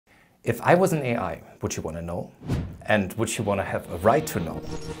If I was an AI, would you want to know? And would you want to have a right to know?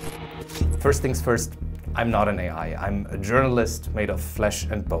 First things first, I'm not an AI. I'm a journalist made of flesh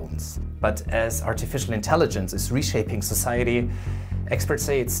and bones. But as artificial intelligence is reshaping society, experts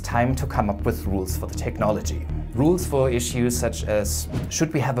say it's time to come up with rules for the technology. Rules for issues such as,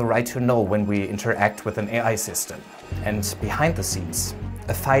 should we have a right to know when we interact with an AI system? And behind the scenes,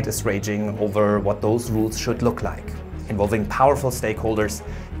 a fight is raging over what those rules should look like, involving powerful stakeholders,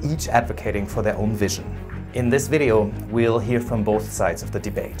 each advocating for their own vision. In this video, we'll hear from both sides of the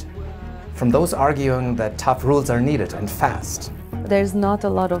debate. From those arguing that tough rules are needed and fast. There's not a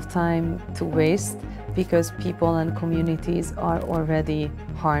lot of time to waste because people and communities are already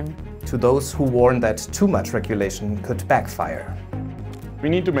harmed. To those who warn that too much regulation could backfire. We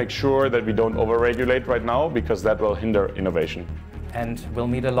need to make sure that we don't over-regulate right now because that will hinder innovation. And we'll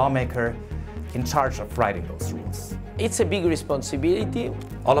meet a lawmaker in charge of writing those rules. It's a big responsibility.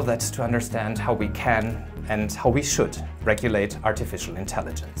 All of that to understand how we can and how we should regulate artificial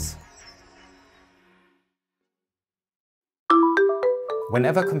intelligence.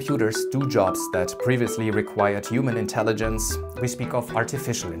 Whenever computers do jobs that previously required human intelligence, we speak of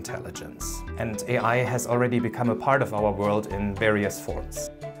artificial intelligence. And AI has already become a part of our world in various forms.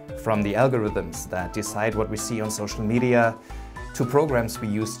 From the algorithms that decide what we see on social media, to programs we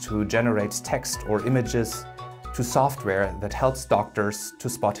use to generate text or images, to software that helps doctors to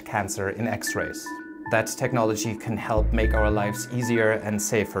spot cancer in X-rays. That technology can help make our lives easier and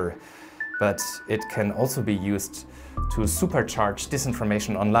safer, but it can also be used to supercharge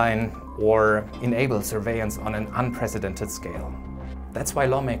disinformation online or enable surveillance on an unprecedented scale. That's why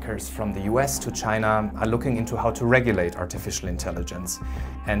lawmakers from the US to China are looking into how to regulate artificial intelligence,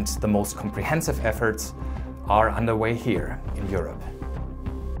 and the most comprehensive efforts are underway here in Europe.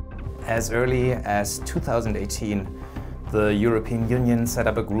 As early as 2018, the European Union set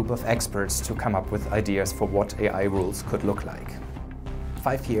up a group of experts to come up with ideas for what AI rules could look like.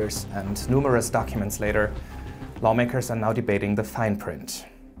 5 years and numerous documents later, lawmakers are now debating the fine print.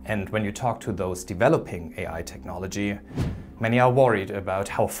 And when you talk to those developing AI technology, many are worried about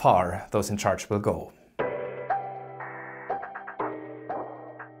how far those in charge will go.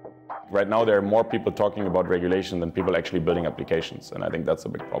 Right now there are more people talking about regulation than people actually building applications, and I think that's a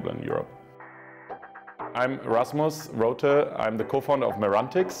big problem in Europe. I'm Rasmus Rothe. I'm the co-founder of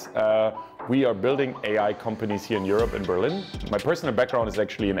Merantix. We are building AI companies here in Europe, in Berlin. My personal background is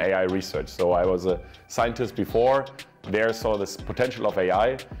actually in AI research, so I was a scientist before, there saw this potential of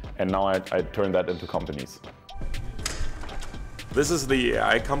AI, and now I turned that into companies. This is the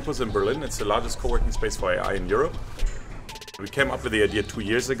AI campus in Berlin. It's the largest co-working space for AI in Europe. We came up with the idea 2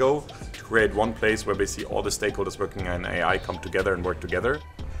 years ago to create one place where basically all the stakeholders working on AI come together and work together.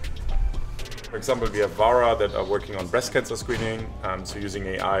 For example, we have Vara that are working on breast cancer screening, so using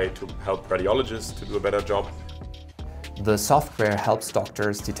AI to help radiologists to do a better job. The software helps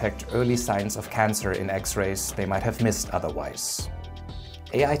doctors detect early signs of cancer in X-rays they might have missed otherwise.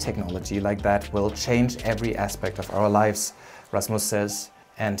 AI technology like that will change every aspect of our lives, Rasmus says,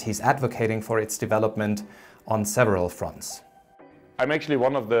 and he's advocating for its development on several fronts. I'm actually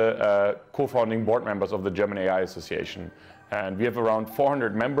one of the co-founding board members of the German AI Association. And we have around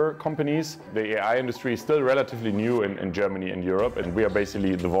 400 member companies. The AI industry is still relatively new in Germany and Europe, and we are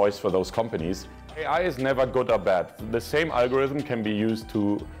basically the voice for those companies. AI is never good or bad. The same algorithm can be used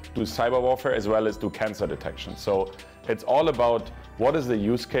to do cyber warfare as well as do cancer detection. So it's all about what is the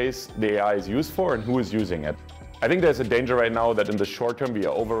use case the AI is used for and who is using it. I think there's a danger right now that in the short term we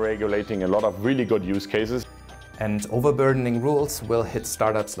are over-regulating a lot of really good use cases. And overburdening rules will hit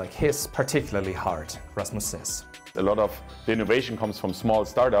startups like his particularly hard, Rasmus says. A lot of the innovation comes from small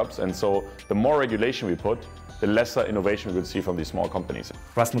startups, and so the more regulation we put, the lesser innovation we will see from these small companies.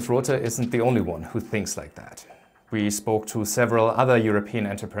 Rasmus Rothe isn't the only one who thinks like that. We spoke to several other European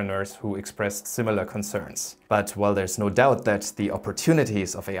entrepreneurs who expressed similar concerns. But while there's no doubt that the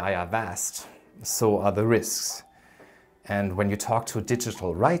opportunities of AI are vast, so are the risks. And when you talk to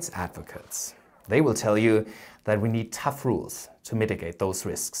digital rights advocates, they will tell you that we need tough rules to mitigate those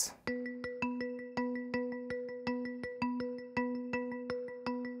risks.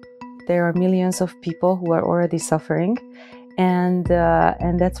 There are millions of people who are already suffering, and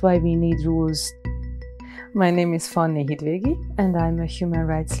that's why we need rules. My name is Fanny Hidvégi, and I'm a human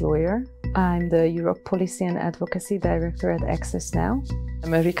rights lawyer. I'm the Europe Policy and Advocacy Director at Access Now.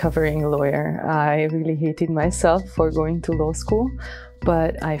 I'm a recovering lawyer. I really hated myself for going to law school,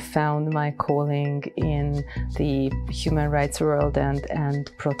 but I found my calling in the human rights world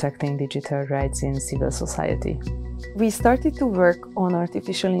and protecting digital rights in civil society. We started to work on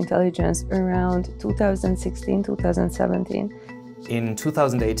artificial intelligence around 2016, 2017. In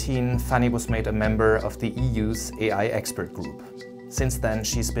 2018, Fanny was made a member of the EU's AI expert group. Since then,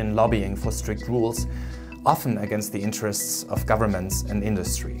 she's been lobbying for strict rules, often against the interests of governments and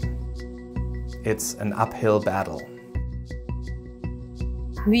industry. It's an uphill battle.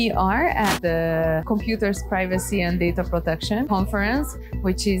 We are at the Computers Privacy and Data Protection Conference,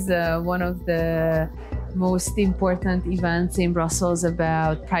 which is one of the most important events in Brussels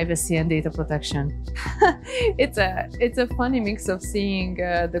about privacy and data protection. It's a funny mix of seeing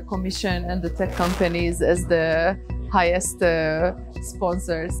the Commission and the tech companies as the highest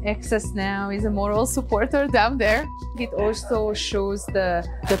sponsors. Access Now is a moral supporter down there. It also shows the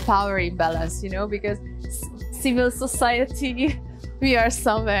power imbalance, you know, because civil society, we are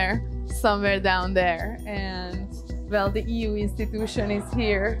somewhere down there. And well, the EU institution is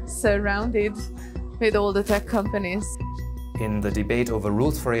here, surrounded with all the tech companies. In the debate over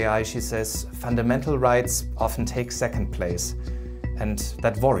rules for AI, she says fundamental rights often take second place, and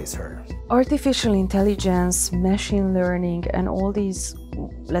that worries her. Artificial intelligence, machine learning, and all these,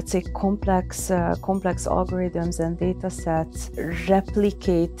 let's say, complex algorithms and data sets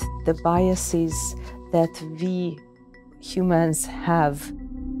replicate the biases that we humans have.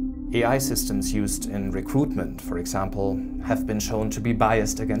 AI systems used in recruitment, for example, have been shown to be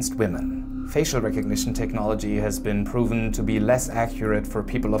biased against women. Facial recognition technology has been proven to be less accurate for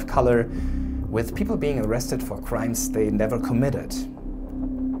people of color, with people being arrested for crimes they never committed.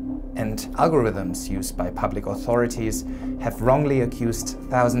 And algorithms used by public authorities have wrongly accused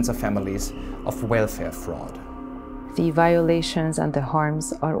thousands of families of welfare fraud. The violations and the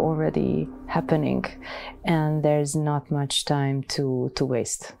harms are already happening, and there's not much time to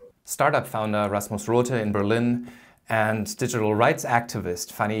waste. Startup founder Rasmus Rothe in Berlin and digital rights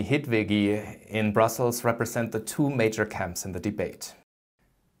activist Fanny Hitwegi in Brussels represent the two major camps in the debate.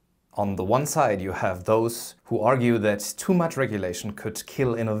 On the one side, you have those who argue that too much regulation could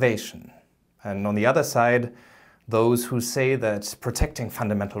kill innovation. And on the other side, those who say that protecting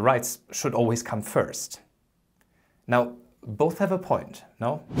fundamental rights should always come first. Now, both have a point,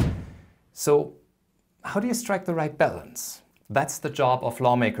 no? So, how do you strike the right balance? That's the job of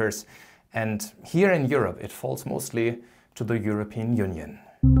lawmakers, and here in Europe it falls mostly to the European Union.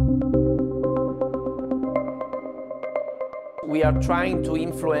 We are trying to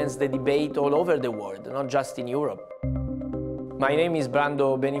influence the debate all over the world, not just in Europe. My name is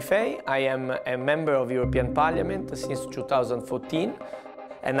Brando Benifei. I am a member of European Parliament since 2014.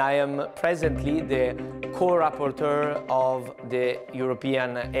 And I am presently the co-rapporteur of the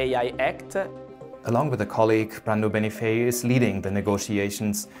European AI Act. Along with a colleague, Brando Benifei is leading the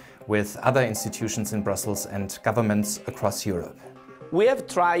negotiations with other institutions in Brussels and governments across Europe. We have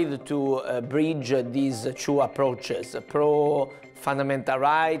tried to bridge these two approaches, pro-fundamental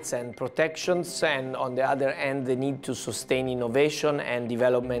rights and protections, and on the other hand, the need to sustain innovation and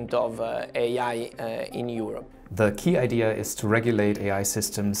development of AI in Europe. The key idea is to regulate AI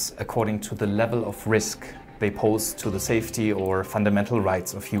systems according to the level of risk they pose to the safety or fundamental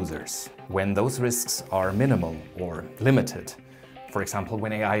rights of users. When those risks are minimal or limited, for example,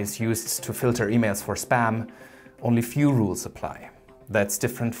 when AI is used to filter emails for spam, only few rules apply. That's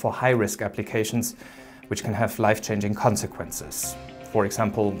different for high-risk applications, which can have life-changing consequences. For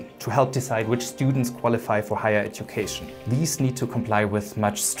example, to help decide which students qualify for higher education. These need to comply with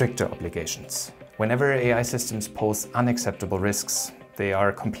much stricter obligations. Whenever AI systems pose unacceptable risks, they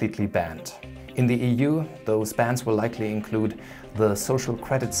are completely banned. In the EU, those bans will likely include the social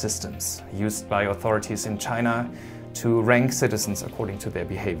credit systems used by authorities in China to rank citizens according to their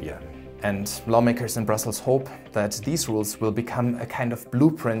behavior. And lawmakers in Brussels hope that these rules will become a kind of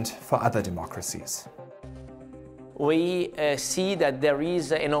blueprint for other democracies. We see that there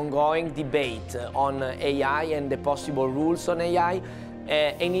is an ongoing debate on AI and the possible rules on AI.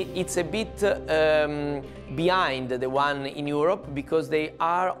 And it's a bit behind the one in Europe because they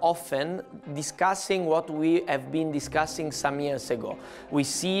are often discussing what we have been discussing some years ago. We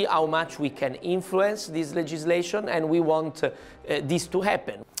see how much we can influence this legislation and we want this to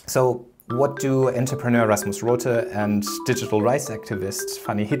happen. So what do entrepreneur Rasmus Rothe and digital rights activist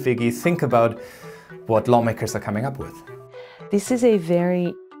Fanny Hitwegi think about what lawmakers are coming up with? This is a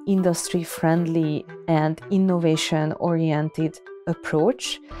very industry-friendly and innovation-oriented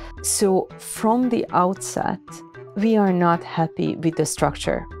approach. So from the outset, we are not happy with the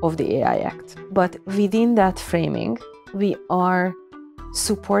structure of the AI Act. But within that framing, we are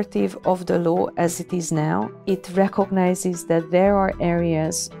supportive of the law as it is now. It recognizes that there are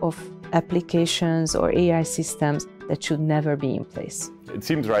areas of applications or AI systems that should never be in place. It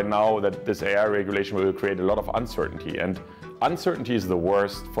seems right now that this AI regulation will create a lot of uncertainty, and uncertainty is the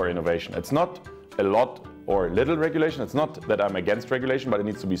worst for innovation. It's not a lot or little regulation. It's not that I'm against regulation, but it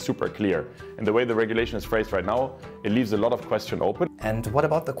needs to be super clear. And the way the regulation is phrased right now, it leaves a lot of question open. And what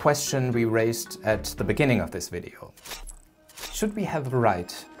about the question we raised at the beginning of this video? Should we have the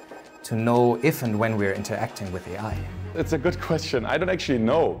right to know if and when we're interacting with AI? It's a good question. I don't actually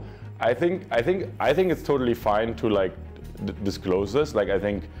know. I think it's totally fine to disclose this. Like, I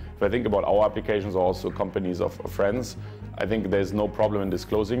think if I think about our applications or also companies of friends, I think there's no problem in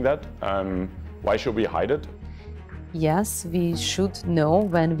disclosing that. Why should we hide it? Yes, we should know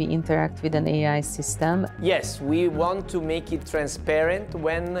when we interact with an AI system. Yes, we want to make it transparent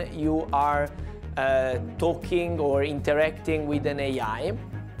when you are talking or interacting with an AI.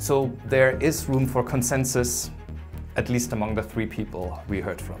 So there is room for consensus, at least among the 3 people we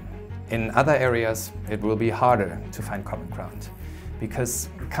heard from. In other areas, it will be harder to find common ground, because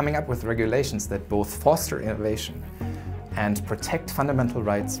coming up with regulations that both foster innovation and protect fundamental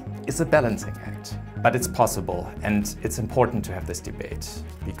rights is a balancing act. But it's possible, and it's important to have this debate,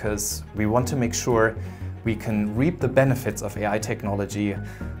 because we want to make sure we can reap the benefits of AI technology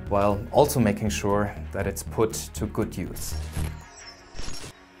while also making sure that it's put to good use.